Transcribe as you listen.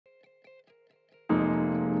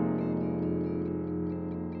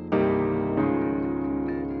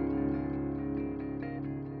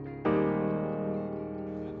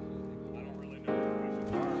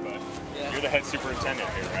You're the head superintendent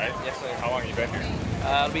here, right? Yes, sir. How long have you been here?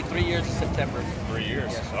 It'll be 3 years in September. 3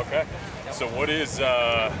 years. Yes. Okay. Yep. So what's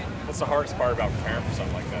the hardest part about preparing for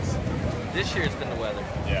something like this? This year it's been the weather.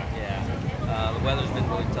 Yeah. Yeah. The weather's been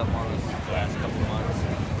really tough on us the last couple of months.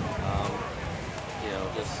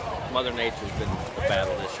 Just Mother Nature's been the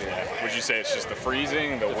battle this year. Yeah. Would you say it's just the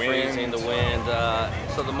freezing, the wind? Freezing, the wind.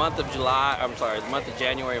 So the month of the month of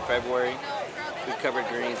January and February, we covered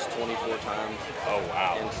greens 24 times. Oh,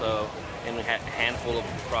 wow. And we had a handful of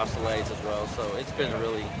across the lanes as well. So it's been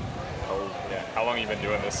really cold. Yeah. How long have you been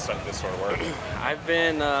doing this sort of work? I've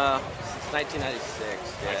been since 1996.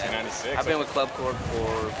 Yeah. 1996? I've been with ClubCorp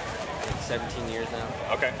for 17 years now.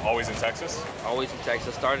 Okay. Always in Texas? Always in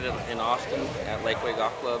Texas. Started in Austin at Lakeway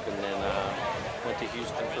Golf Club, and then went to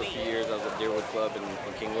Houston for a few years. I was at Deerwood Club in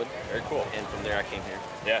Kingwood. Very cool. And from there I came here.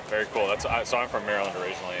 Yeah, very cool. So I'm from Maryland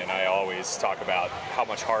originally, and I always talk about how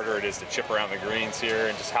much harder it is to chip around the greens here,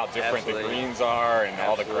 and just how different the greens are, and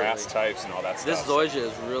all the grass types and all that stuff. This zoysia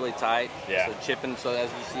is really tight. Yeah. So chipping, so as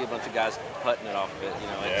you see a bunch of guys putting it off of it,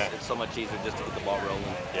 it's so much easier just to get the ball rolling.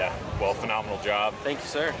 Yeah. Well, phenomenal job. Thank you,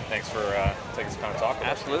 sir. Thanks for taking some time to talk with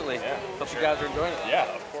us. Absolutely. Yeah. Hope you guys are enjoying it.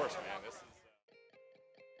 Yeah, of course, man. This is.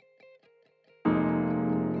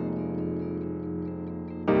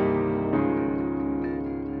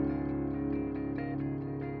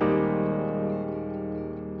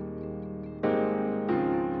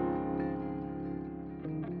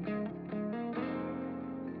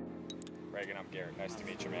 Reagan, I'm Garrett. Nice to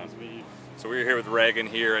meet you, man. Nice to meet you. So we're here with Reagan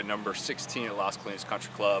here at number 16 at Las Colinas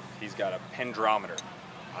Country Club. He's got a pendrometer.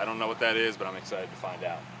 I don't know what that is, but I'm excited to find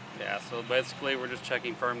out. Yeah, so basically we're just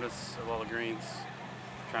checking firmness of all the greens,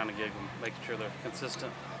 trying to making sure they're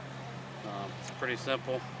consistent. It's pretty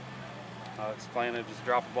simple. I'll explain it. Just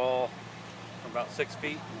drop a ball from about 6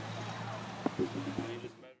 feet. And you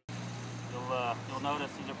just measure. You'll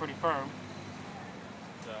notice these are pretty firm.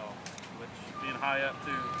 So, which being high up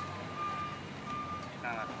too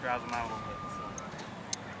kind of drives them out a little bit. So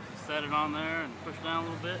just set it on there and push down a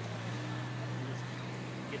little bit. And just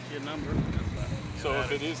get you a number. So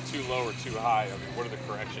if it is too low or too high, I mean, what are the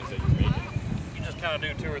corrections that you're making? You just kind of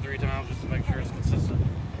do 2 or 3 times just to make sure it's consistent.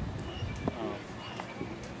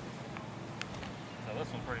 So this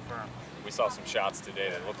one's pretty firm. We saw some shots today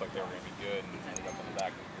that looked like they were going to be good and ended up in the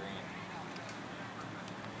back of the green.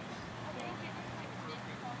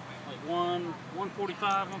 Like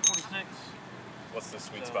 145, 146. What's the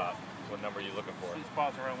sweet spot? What number are you looking for? Sweet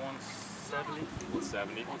spot's around 170.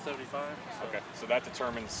 170? 175. So. Okay, so that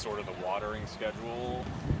determines sort of the watering schedule?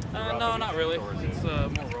 No, not really. It's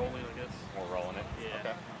more rolling, I guess. More rolling it? Yeah.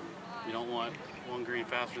 Okay. You don't want one green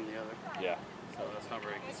faster than the other. Yeah. So that's not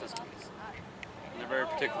very consistent. And they're very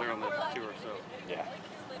particular on the tour, so. Yeah.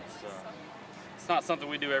 It's not something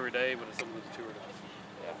we do every day, but it's something the tour does.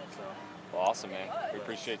 Yeah. So. Well, awesome, man. We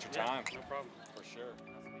appreciate your time. No problem. For sure.